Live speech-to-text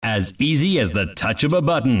as easy as the touch of a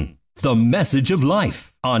button. The Message of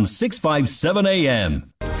Life on 657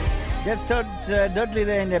 AM. That's Todd Dudley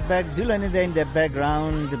there in the back, Dulani there in the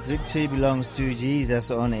background. The victory belongs to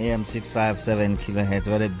Jesus on AM 657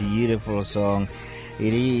 kilohertz. What a beautiful song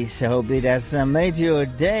it is. I hope it has made your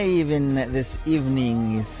day even this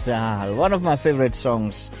evening. It's one of my favorite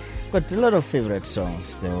songs. Got a lot of favorite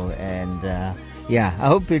songs though, and I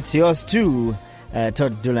hope it's yours too.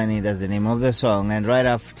 Todd Dulani, that's the name of the song. And right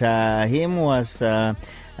after him was Dr.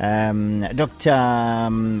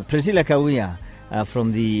 Priscilla Kauya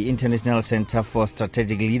from the International Center for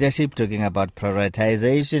Strategic Leadership, talking about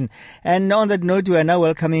prioritization. And on that note, we are now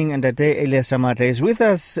welcoming Ndate Elias Shamatla. Is with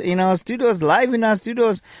us in our studios, live in our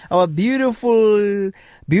studios, our beautifully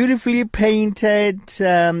painted,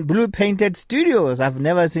 blue painted studios. I've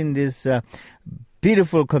never seen this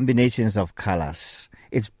beautiful combinations of colors.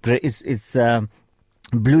 It's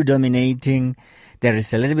blue dominating. There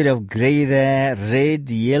is a little bit of gray there, red,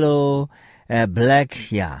 yellow,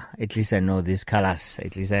 black. Yeah, at least I know these colors.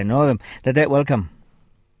 At least I know them. Dada, welcome.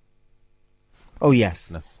 Oh,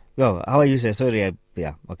 yes. Oh, how are you, sir? Sorry.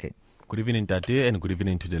 Okay. Good evening, Dade, and good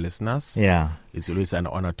evening to the listeners. Yeah. It's always an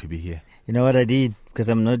honor to be here. You know what I did? Because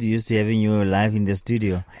I'm not used to having you live in the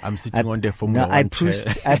studio. I'm sitting on the Formula One chair.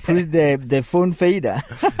 I pushed the phone fader.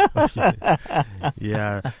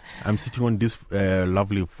 Yeah, I'm sitting on this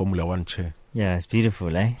lovely Formula One chair. Yeah, it's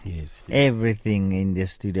beautiful, eh? Yes. Everything in the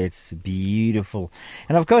studio, it's beautiful.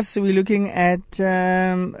 And of course, we're looking at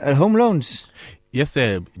home loans. Yes,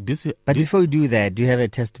 sir. But before we do that, do you have a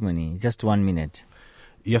testimony? Just 1 minute.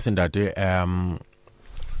 Yes, and that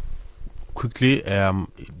quickly,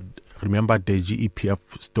 remember the GEPF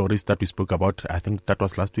stories that we spoke about? I think that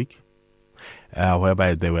was last week,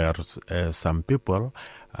 whereby there were some people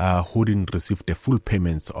who didn't receive the full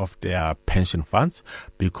payments of their pension funds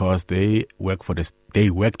because they worked for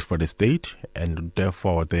the state, and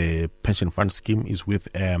therefore the pension fund scheme is with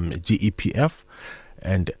GEPF.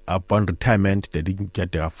 And upon retirement, they didn't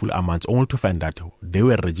get their full amounts, only to find that they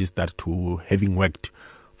were registered to having worked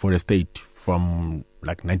for the state from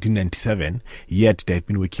like 1997, yet they've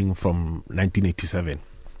been working from 1987.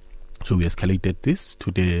 So we escalated this to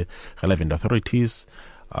the relevant authorities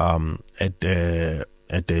at the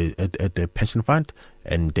pension fund,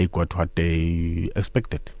 and they got what they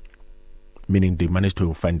expected, meaning they managed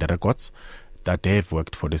to find the records that they have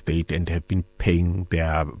worked for the state and have been paying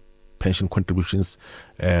their pension contributions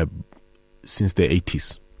since the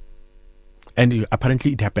 80s. And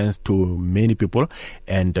apparently it happens to many people.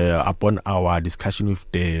 And upon our discussion with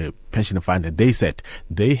the pension fund, they said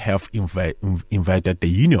they have invited the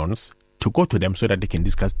unions to go to them so that they can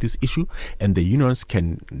discuss this issue, and the unions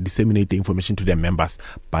can disseminate the information to their members,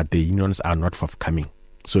 but the unions are not forthcoming.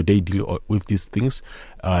 So they deal with these things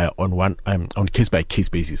on case-by-case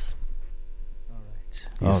basis. All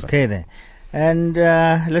right. Yes, okay, then. And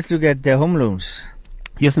let's look at the home loans.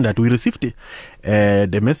 Yes, and that we received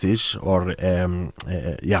the message or a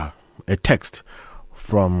text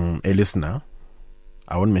from a listener.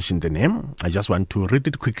 I won't mention the name. I just want to read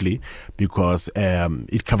it quickly because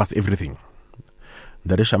it covers everything.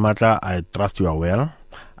 Darisha Matla, I trust you are well.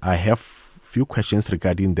 I have few questions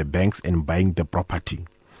regarding the banks and buying the property,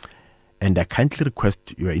 and I kindly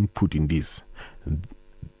request your input in this.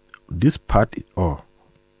 This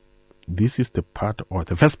is the part, or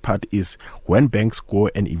the first part is when banks go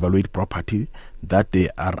and evaluate property that they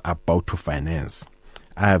are about to finance.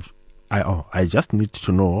 I just need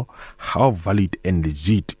to know how valid and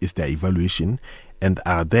legit is their evaluation, and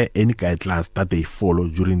are there any guidelines that they follow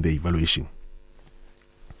during the evaluation.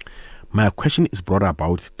 My question is brought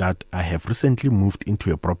about that I have recently moved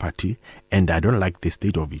into a property and I don't like the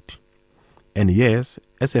state of it. And yes,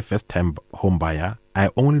 as a first-time home buyer, I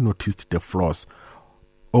only noticed the flaws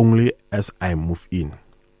only as I move in.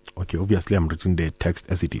 Okay, obviously I'm reading the text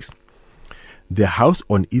as it is. The house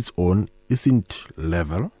on its own isn't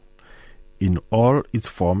level in all its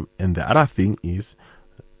form, and the other thing is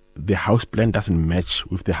the house plan doesn't match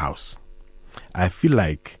with the house. I feel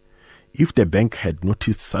like if the bank had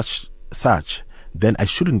noticed such, then I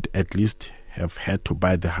shouldn't at least have had to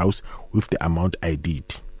buy the house with the amount I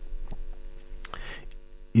did.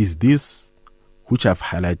 Is this, which I've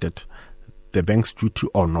highlighted, the bank's duty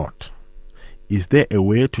or not? Is there a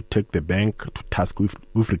way to take the bank to task with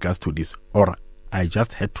regards to this, or I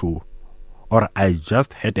just had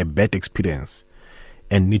a bad experience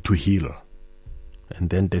and need to heal? And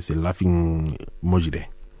then there's a laughing emoji there.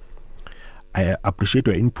 I appreciate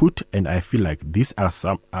your input, and I feel like these are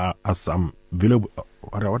some valuable.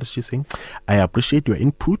 What is she saying? I appreciate your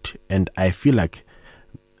input, and I feel like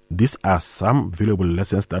these are some valuable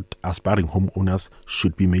lessons that aspiring homeowners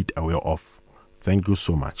should be made aware of. Thank you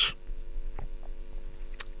so much.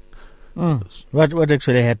 What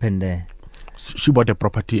actually happened there? She bought a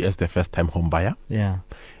property as the first-time home buyer. Yeah.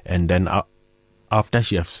 And then after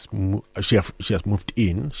she has moved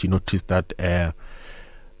in, she noticed that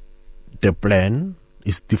the plan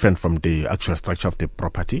is different from the actual structure of the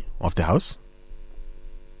property, of the house.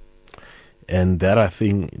 And there, I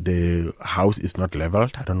think the house is not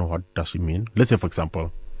leveled. I don't know what does she mean. Let's say, for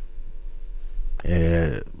example,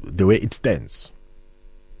 the way it stands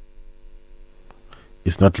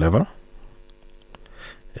is not level.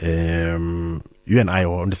 You and I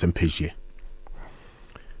are on the same page here.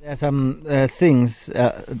 There are some things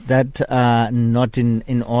that are not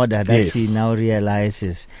in order that Yes. she now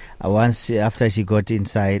realizes after she got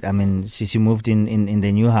inside. I mean, she moved in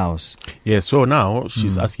the new house. Yeah, so now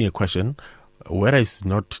she's asking a question. Where is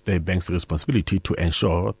not the bank's responsibility to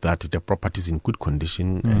ensure that the property is in good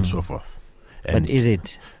condition and so forth? And But is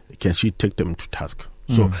it? can she take them to task?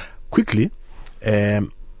 So quickly,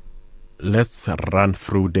 let's run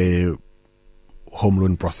through the home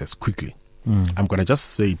loan process quickly. I'm going to just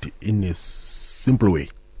say it in a simple way.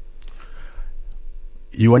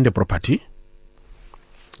 You want the property,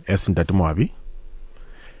 as in Moabi,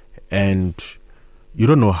 and you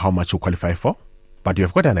don't know how much you qualify for, but you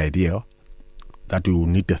have got an idea that you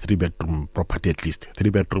need a 3-bedroom property at least. 3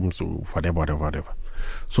 bedrooms, or whatever.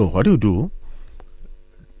 So what do?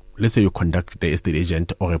 Let's say you contact the estate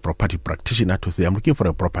agent or a property practitioner to say, I'm looking for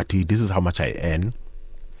a property, this is how much I earn,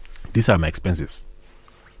 these are my expenses.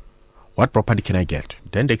 What property can I get?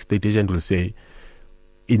 Then the estate agent will say,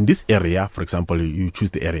 in this area, for example, you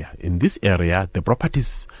choose the area. In this area, the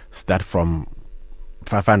properties start from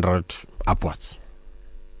 500 upwards.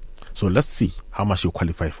 So let's see how much you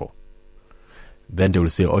qualify for. Then they will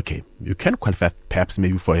say, okay, you can qualify perhaps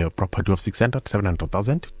maybe for a property of 600,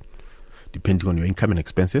 700,000, depending on your income and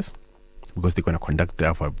expenses, because they're going to conduct the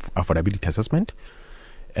affordability assessment.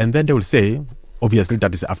 And then they will say, obviously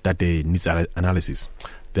that is after the needs analysis.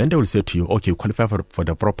 Then they will say to you, okay, you qualify for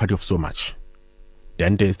the property of so much.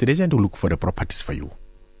 Then the estate agent will look for the properties for you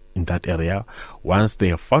in that area. Once they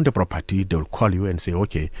have found the property, they will call you and say,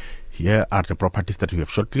 okay, here are the properties that we have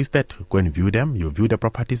shortlisted. Go and view them. You view the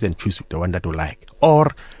properties and choose the one that you like. Or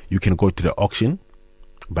you can go to the auction,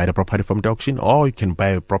 buy the property from the auction, or you can buy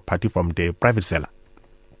a property from the private seller.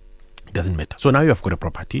 It doesn't matter. So now you have got a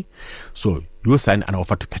property. So you sign an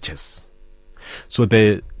offer to purchase. So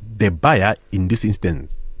the buyer in this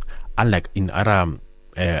instance, unlike in other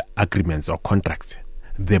agreements or contracts,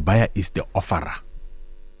 the buyer is the offerer.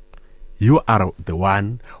 You are the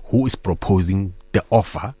one who is proposing the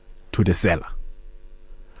offer to the seller,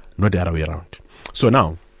 not the other way around. So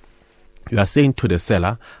now you are saying to the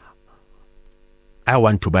seller, I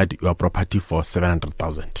want to buy your property for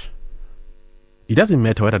 700,000. It doesn't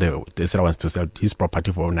matter whether the seller wants to sell his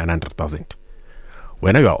property for 900,000.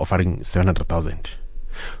 When you are offering 700,000,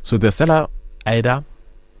 so the seller either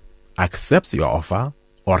accepts your offer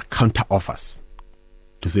or counter offers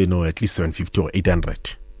to say no, at least 750 or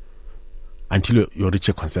 800, until you reach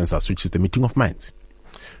a consensus, which is the meeting of minds.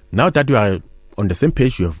 Now that you are on the same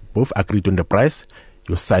page, you have both agreed on the price,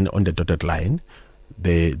 you sign on the dotted line.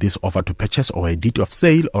 This offer to purchase or a deed of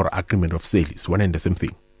sale or agreement of sale is one and the same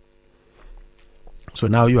thing. So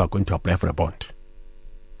now you are going to apply for a bond.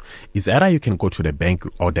 It's either you can go to the bank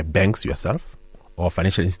or the banks yourself or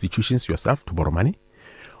financial institutions yourself to borrow money,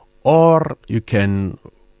 or you can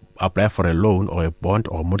apply for a loan or a bond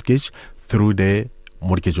or mortgage through the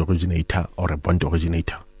mortgage originator or a bond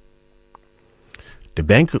originator. The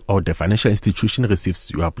bank or the financial institution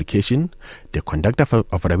receives your application, they conduct an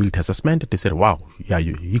affordability assessment, they say, wow, yeah,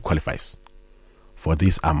 he qualifies for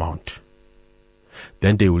this amount.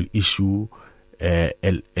 Then they will issue a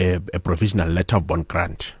provisional letter of bond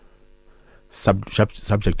grant, subject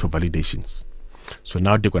to validations. So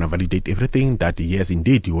now they're going to validate everything that, yes,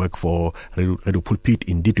 indeed, you work for Radio Pulpit,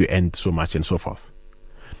 indeed you earn so much and so forth.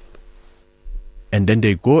 And then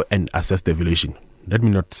they go and assess the valuation. Let me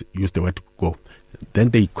not use the word go. Then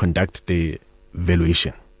they conduct the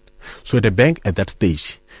valuation. So the bank at that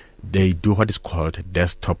stage, they do what is called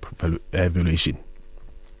desktop valuation.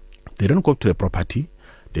 They don't go to the property.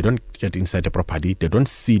 They don't get inside the property. They don't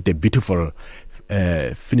see the beautiful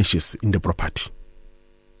finishes in the property.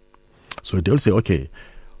 So they'll say, okay,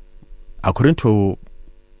 according to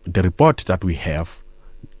the report that we have,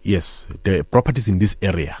 yes, the properties in this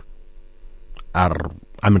area are,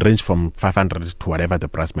 range from 500 to whatever the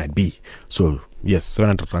price might be. So yes,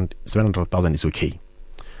 700,000 is okay.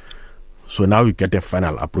 So now you get the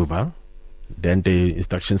final approval. Then the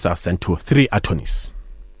instructions are sent to 3 attorneys.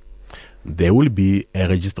 there will be a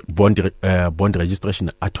bond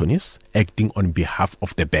registration attorneys acting on behalf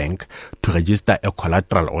of the bank to register a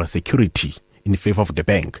collateral or a security in favor of the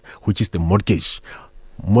bank, which is the mortgage.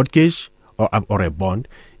 Mortgage or a bond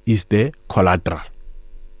is the collateral,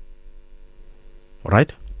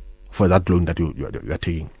 right, for that loan that you are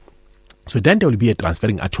taking. So then there will be a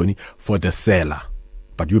transferring attorney for the seller,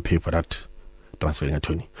 but you pay for that transferring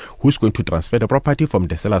attorney, who's going to transfer the property from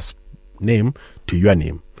the seller's name to your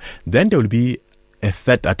name. Then there will be a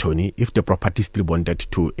third attorney if the property is still bonded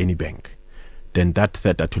to any bank. Then that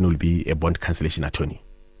third attorney will be a bond cancellation attorney,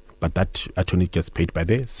 but that attorney gets paid by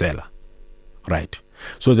the seller, right?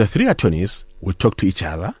 So the three attorneys will talk to each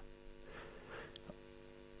other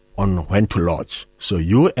on when to lodge. So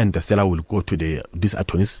you and the seller will go to these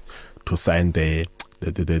attorneys to sign the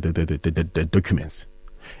documents,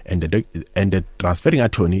 and the transferring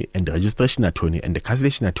attorney and the registration attorney and the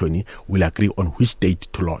cancellation attorney will agree on which date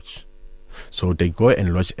to lodge. So they go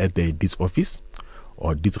and lodge at the deeds office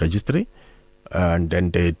or deeds registry, and then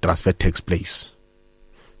the transfer takes place.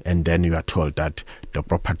 And then you are told that the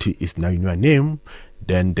property is now in your name.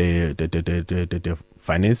 Then the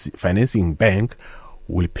financing bank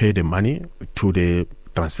will pay the money to the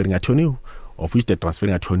transferring attorney, of which the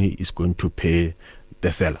transferring attorney is going to pay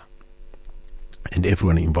the seller and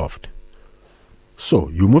everyone involved. So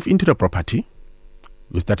you move into the property,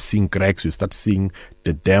 you start seeing cracks, you start seeing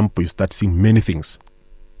the damp, you start seeing many things.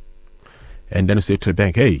 And then you say to the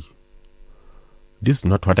bank, hey, this is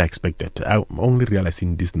not what I expected. I'm only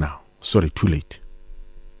realizing this now. Sorry, too late.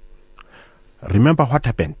 Remember what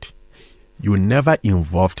happened. You never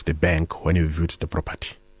involved the bank when you viewed the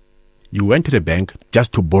property. You went to the bank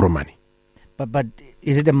just to borrow money. But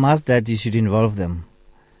is it a must that you should involve them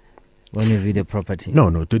when you view the property?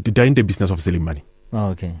 No, they're in the business of selling money. Oh,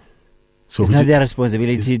 okay. So it's not their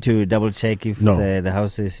responsibility to double check if the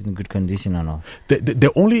house is in good condition or not.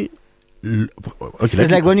 The only okay.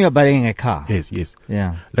 It's like when you are buying a car. Yes.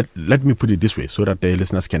 Yeah. Let me put it this way so that the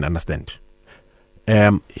listeners can understand.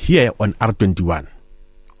 Here on R21,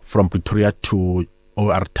 from Pretoria to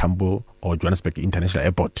OR Tambo or Johannesburg International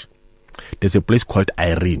Airport, there's a place called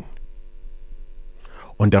Irene.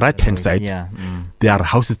 On the right-hand side, there are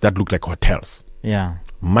houses that look like hotels. Yeah.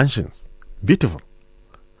 Mansions. Beautiful.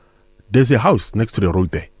 There's a house next to the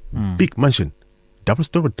road there. Big mansion. Double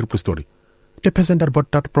story, triple story. The person that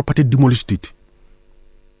bought that property demolished it.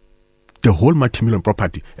 The whole multi-million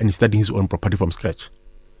property, and he's starting his own property from scratch.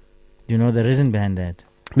 Do you know the reason behind that?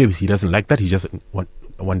 Maybe he doesn't like that. He just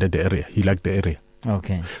wanted the area. He liked the area.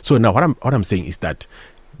 Okay. So now what I'm saying is that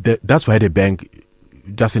that's why the bank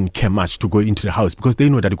doesn't care much to go into the house, because they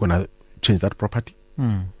know that they're going to change that property.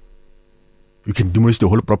 You can demolish the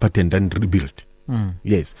whole property and then rebuild.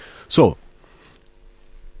 Yes. So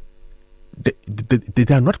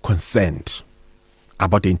they are not concerned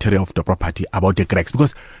about the interior of the property, about the cracks,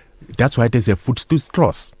 because that's why there's a footstool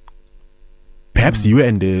clause. Perhaps you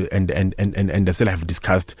and the seller have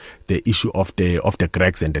discussed the issue of the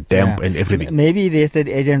cracks and the damp and everything. Maybe the estate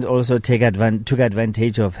agents also took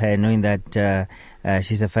advantage of her, knowing that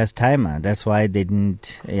she's a first timer. That's why they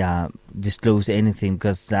didn't disclose anything,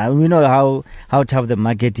 because we know how tough the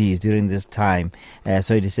market is during this time.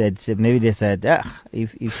 So they said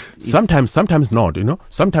if sometimes not.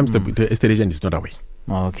 Sometimes the estate agent is not away.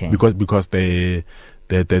 Oh, okay. Because the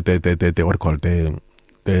what called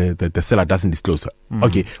the seller doesn't disclose.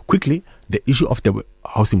 Okay, quickly, the issue of the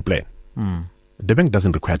housing plan. The bank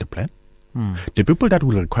doesn't require the plan. The people that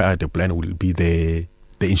will require the plan will be the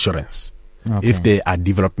insurance. Okay. If there are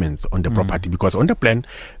developments on the property, because on the plan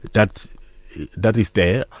that is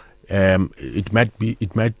there, it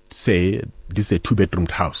might say this is a 2-bedroom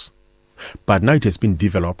house, but now it has been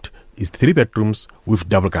developed. It's 3 bedrooms with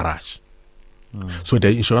double garage. So the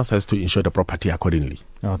insurance has to insure the property accordingly.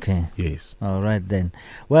 Okay. Yes. All right then.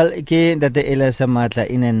 Well, again, that the Ella Samatla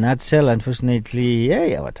in a nutshell. Unfortunately,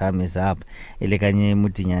 our time is up. In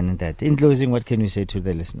closing, what can you say to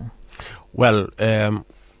the listener? Well,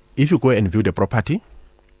 if you go and view the property,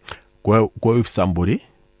 go with somebody,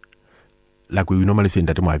 like we normally say in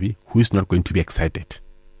Datumabi, who is not going to be excited.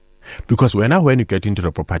 Because when you get into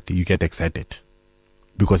the property, you get excited.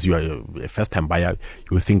 Because you are a first-time buyer,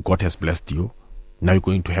 you think God has blessed you. Now you're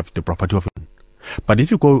going to have the property of it. But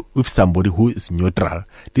if you go with somebody who is neutral,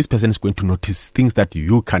 this person is going to notice things that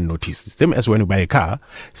you can't notice. Same as when you buy a car,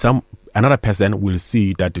 another person will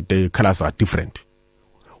see that the colors are different.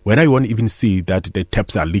 When you won't even see that the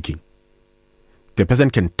taps are leaking. The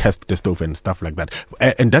person can test the stove and stuff like that.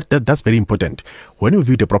 And that's very important. When you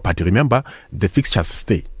view the property, remember the fixtures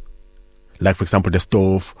stay. Like, for example, the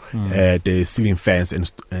stove, the ceiling fans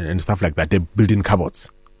and stuff like that, the built-in cupboards.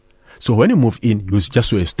 So when you move in, you just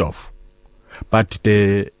saw a stove. But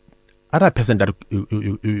the other person that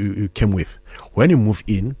you came with, when you move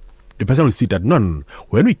in, the person will see that, no.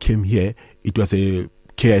 When we came here, it was a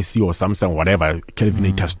KIC or Samsung, whatever,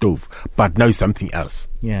 Kelvinator stove. But now it's something else.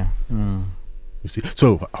 Yeah. You see?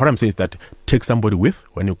 So what I'm saying is that take somebody with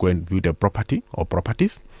when you go and view the property or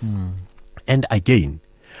properties. And again,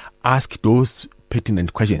 ask those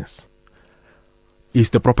pertinent questions. Is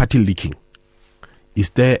the property leaking? Is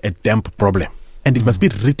there a damp problem? And it must be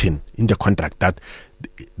written in the contract that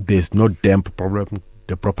there's no damp problem,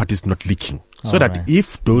 the property is not leaking. So that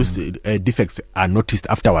if those defects are noticed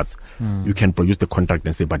afterwards, you can produce the contract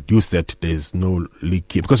and say, but you said there's no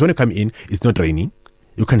leak here. Because when you come in, it's not raining.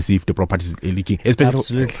 You can see if the property is leaking,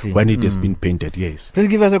 especially when it has been painted, yes. Please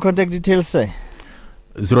give us your contact details, sir.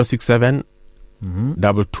 067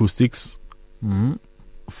 226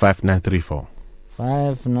 5934.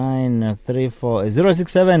 5934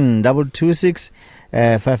 067 226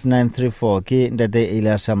 5934. Ke Ntate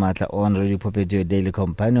Elias Shamatla on Radio Pulpit, your daily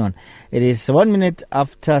companion. It is 1 minute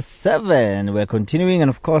after 7. We're continuing, and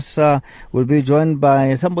of course, we'll be joined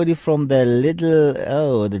by somebody from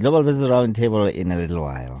the Global Business Roundtable in a little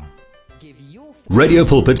while. Radio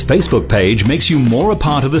Pulpit's Facebook page makes you more a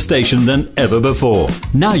part of the station than ever before.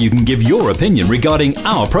 Now you can give your opinion regarding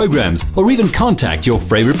our programs or even contact your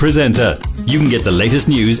favorite presenter. You can get the latest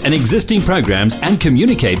news and existing programs and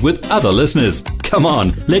communicate with other listeners. Come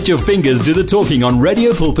on, let your fingers do the talking on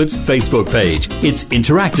Radio Pulpit's Facebook page. It's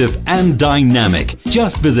interactive and dynamic.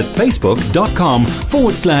 Just visit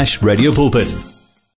facebook.com/Radio Pulpit.